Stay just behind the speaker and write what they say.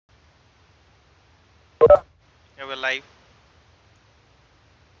live.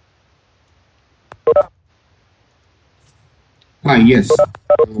 Hi, yes.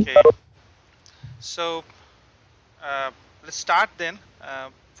 Okay, so let's start then.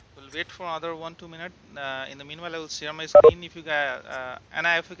 We'll wait for another 1-2 minutes. In the meanwhile, I will share my screen. If you guys,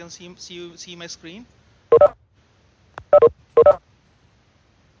 Anna, if you can see my screen.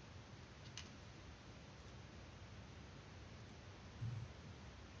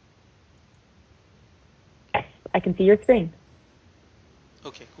 Yes, I can see your screen.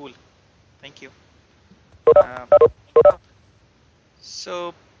 Okay, cool. Thank you. Uh,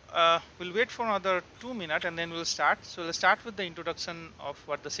 so we'll wait for another 2 minutes and then we'll start. So let's start with the introduction of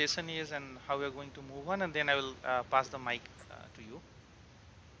what the session is and how we're going to move on, and then I will pass the mic to you.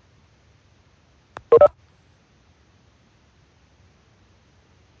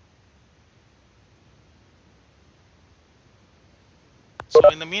 So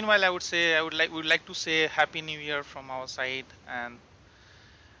in the meanwhile, I would like to say Happy New Year from our side, and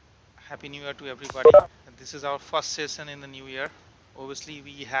Happy New Year to everybody. This is our first session in the new year. Obviously,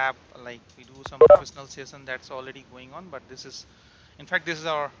 we have we do some professional session that's already going on, but in fact, this is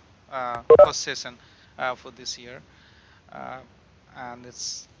our first session for this year, uh, and it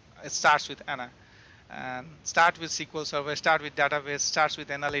starts with Anna, and start with SQL Server, start with database, starts with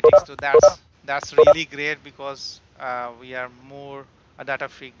analytics. So that's really great because we are more a data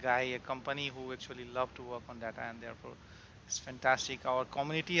freak guy, a company who actually love to work on data, and therefore it's fantastic. Our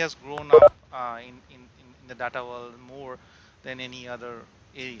community has grown up in the data world more than any other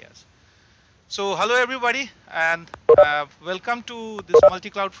areas. So hello everybody, and welcome to this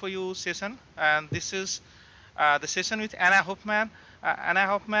multi-cloud for you session. And this is the session with Anna Hoffman. Anna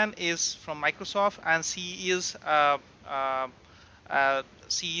Hoffman is from Microsoft, and uh,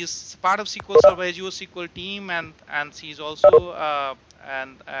 she is part of SQL Server Azure SQL team, and she is also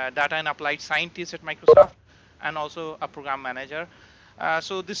an data and applied scientist at Microsoft, and also a program manager.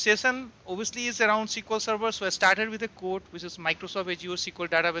 So this session obviously is around SQL Server. So I started with a code which is Microsoft Azure SQL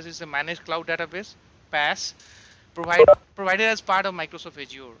Database is a managed cloud database, PaaS, provided as part of Microsoft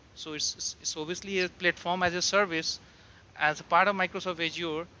Azure. So it's obviously a platform as a service as a part of Microsoft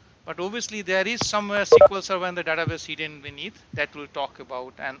Azure, but obviously there is somewhere SQL Server and the database hidden beneath that we'll talk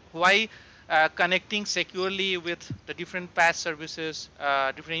about, and why connecting securely with the different PaaS services,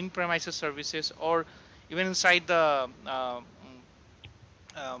 different in-premises services, or even inside the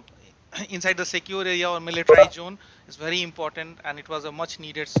um, inside the secure area or militarized zone is very important, and it was a much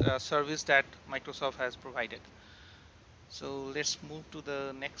needed service that Microsoft has provided. So let's move to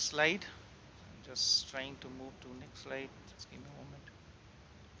the next slide. I'm just trying to move to next slide. Just give me a moment.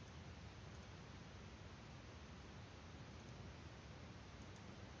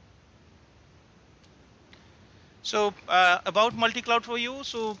 So about multi-cloud for you.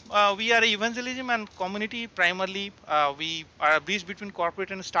 So we are evangelism and community primarily. We are a bridge between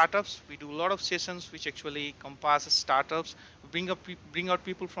corporate and startups. We do a lot of sessions which actually compass startups. We bring out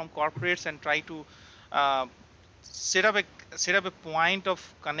people from corporates and try to uh, set up a point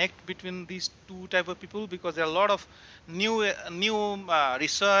of connect between these two type of people, because there are a lot of new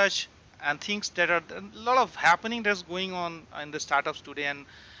research and things that are a lot of happening that's going on in the startups today, and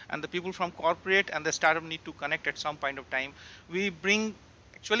the people from corporate and the startup need to connect at some point of time. We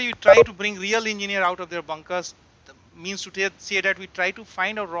try to bring real engineer out of their bunkers. Means to say that we try to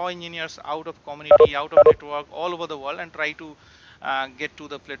find our raw engineers out of community, out of network, all over the world, and try to get to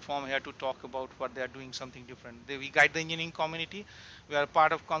the platform here to talk about what they are doing something different. We guide the engineering community. We are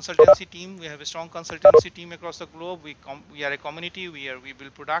part of consultancy team. We have a strong consultancy team across the globe. We are a community. We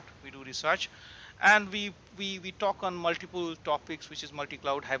build product. We do research, and we talk on multiple topics, which is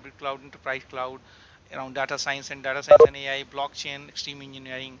multi-cloud, hybrid cloud, enterprise cloud, around data science and AI, blockchain, extreme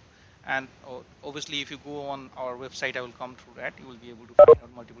engineering, and obviously if you go on our website, I will come through that, you will be able to find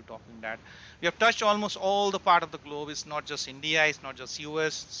out multiple topics in that. We have touched almost all the part of the globe. It's not just India, it's not just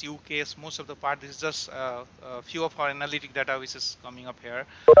US, it's UK, it's most of the part. This is just a few of our analytic data which is coming up here.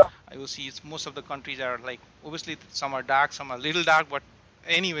 I will see it's most of the countries are like, obviously some are dark, some are little dark, but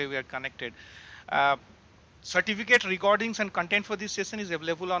anyway we are connected. uh, Certificate recordings and content for this session is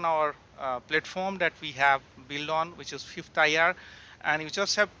available on our platform that we have built on, which is Fifth IR, and you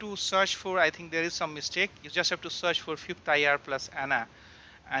just have to search for, I think there is some mistake, you just have to search for Fifth IR plus Anna,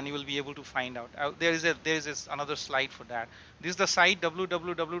 and you will be able to find out. There is another slide for that. This is the site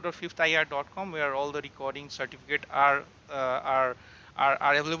www.fifthir.com, where all the recording certificate are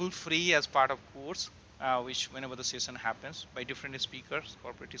available free as part of course, which whenever the session happens by different speakers,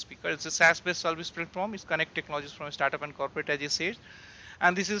 corporate speakers. It's a SaaS-based service platform. It's connect technologies from startup and corporate, as I said.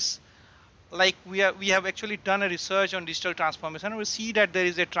 And this is like we have actually done a research on digital transformation, and we see that there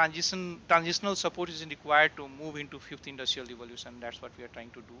is a transitional support is required to move into fifth industrial revolution. That's what we are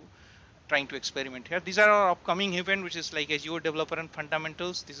trying to experiment here. These are our upcoming event, which is like Azure Developer and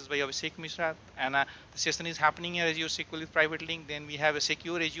Fundamentals. This is by Abhishek Mishra, and the session is happening here Azure SQL with private link. Then we have a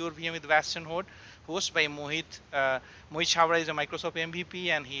secure Azure VM with Vast and host by Mohit. Mohit Chavra is a Microsoft MVP,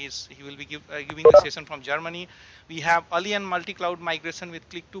 and he will be giving the session from Germany. We have Ali and multi-cloud migration with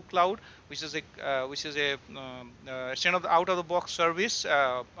Click to Cloud, which is a out of the box service,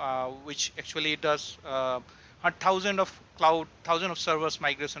 which actually does 1,000 of servers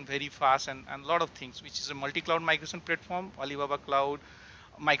migration very fast, and a lot of things, which is a multi-cloud migration platform, Alibaba Cloud,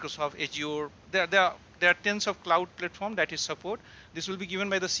 Microsoft Azure. There are tens of cloud platform that is support. This will be given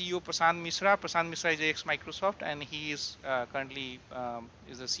by the CEO Prasad Mishra. Prasad Mishra is ex-Microsoft, and he is currently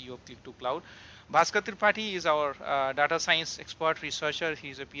is the CEO of Click to Cloud. Bhaskar Tripathi is our data science expert researcher.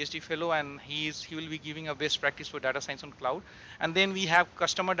 He's a PhD fellow, and he will be giving a best practice for data science on cloud. And then we have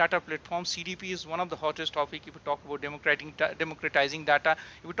customer data platform. CDP is one of the hottest topic. If you talk about democratizing data,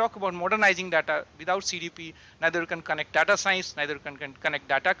 if we talk about modernizing data, without CDP, neither you can connect data science, neither you can connect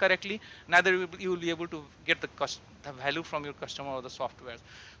data correctly, neither you will be able to get the value from your customer or the software.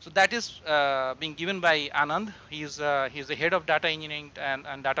 So that is being given by Anand. He's the head of data engineering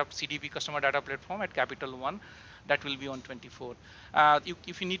and data CDP customer data platform at Capital One. That will be on 24.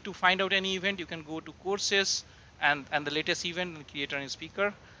 If you need to find out any event, you can go to courses and the latest event and creator and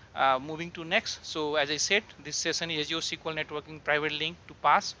speaker. Moving to next. So as I said, this session is Azure SQL Networking private link to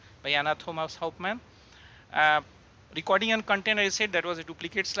PaaS by Anna Thomas Hoffman. Recording and content, as I said, that was a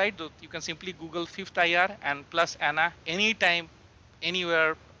duplicate slide. You can simply Google fifth IR and plus Anna anytime,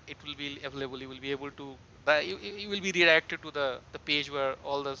 anywhere. It will be available. You will be able to. You will be redirected to the page where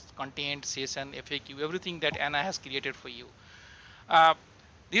all the content, session, FAQ, everything that Anna has created for you.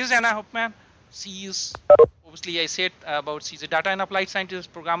 This is Anna Hoffman. She is obviously I said about she's a data and applied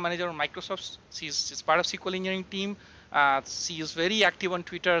scientist, program manager on Microsoft. She's part of SQL engineering team. She is very active on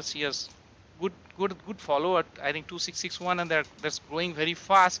Twitter. She has good follower. I think 2661, and that's growing very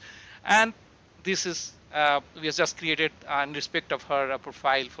fast. And this is we have just created in respect of her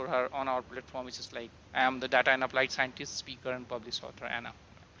profile for her on our platform, which is like I am the data and applied scientist, speaker, and published author Anna.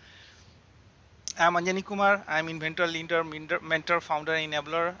 I'm Anjani Kumar. I'm inventor, leader, mentor, founder,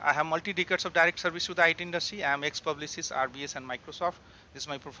 enabler. I have multi-decades of direct service to the IT industry. I'm ex-publicist, RBS, and Microsoft. This is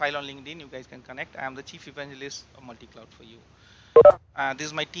my profile on LinkedIn. You guys can connect. I'm the chief evangelist of multi-cloud for you. This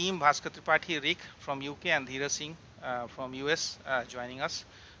is my team: Bhaskar Tripathi, Rick from UK, and Dheeraj Singh from US joining us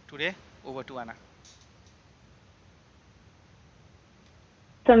today. Over to Anna.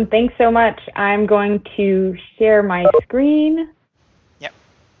 Awesome. Thanks so much. I'm going to share my screen. Yep.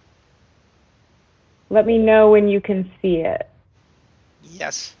 Let me know when you can see it.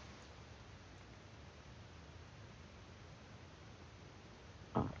 Yes.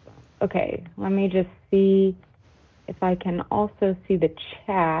 Awesome. Okay, let me just see if I can also see the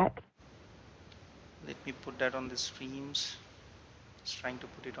chat. Let me put that on the streams. Just trying to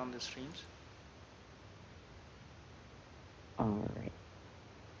put it on the streams. All right.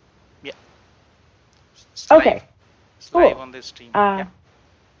 Yeah. Okay. Cool. Live on this stream. Yeah.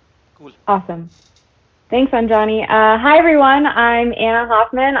 Cool. Awesome. Thanks, Anjani. Hi, everyone. I'm Anna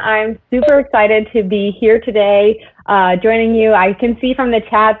Hoffman. I'm super excited to be here today joining you. I can see from the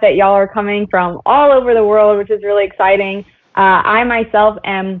chat that y'all are coming from all over the world, which is really exciting. I myself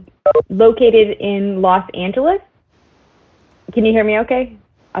am located in Los Angeles. Can you hear me okay?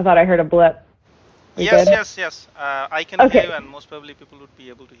 I thought I heard a blip. Yes. I can hear you, and most probably people would be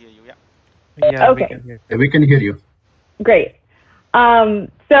able to hear you. Yeah. Okay. We can hear you. Great.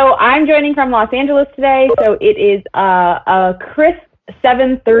 So I'm joining from Los Angeles today. So it is a crisp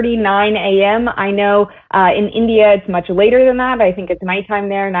 7:39 a.m. I know in India it's much later than that. I think it's nighttime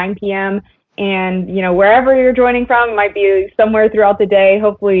there, 9 p.m. And you know, wherever you're joining from, it might be somewhere throughout the day.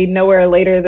 Hopefully nowhere later